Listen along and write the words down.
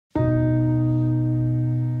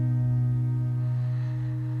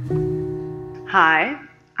Hi,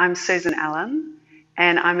 I'm Susan Allen,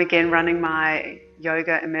 and I'm again running my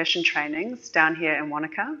Yoga Immersion trainings down here in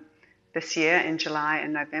Wanaka this year in July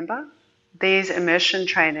and November. These immersion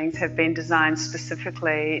trainings have been designed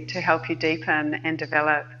specifically to help you deepen and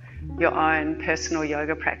develop your own personal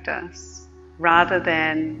yoga practice. Rather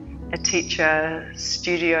than a teacher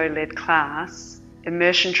studio-led class,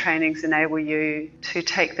 immersion trainings enable you to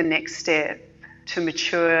take the next step to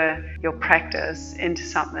mature your practice into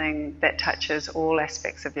something that touches all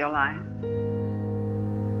aspects of your life.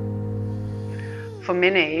 For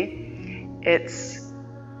many, it's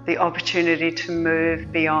the opportunity to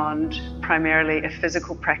move beyond primarily a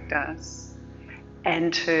physical practice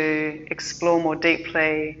and to explore more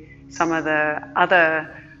deeply some of the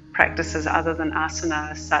other practices other than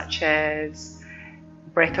asana, such as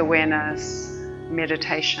breath awareness,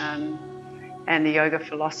 meditation, and the yoga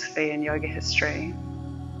philosophy and yoga history.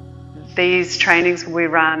 These trainings will be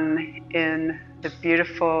run in the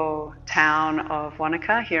beautiful town of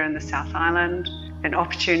Wanaka here in the South Island, an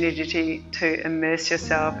opportunity to immerse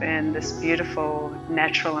yourself in this beautiful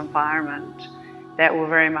natural environment that will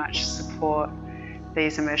very much support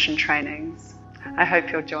these immersion trainings. I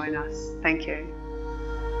hope you'll join us. Thank you.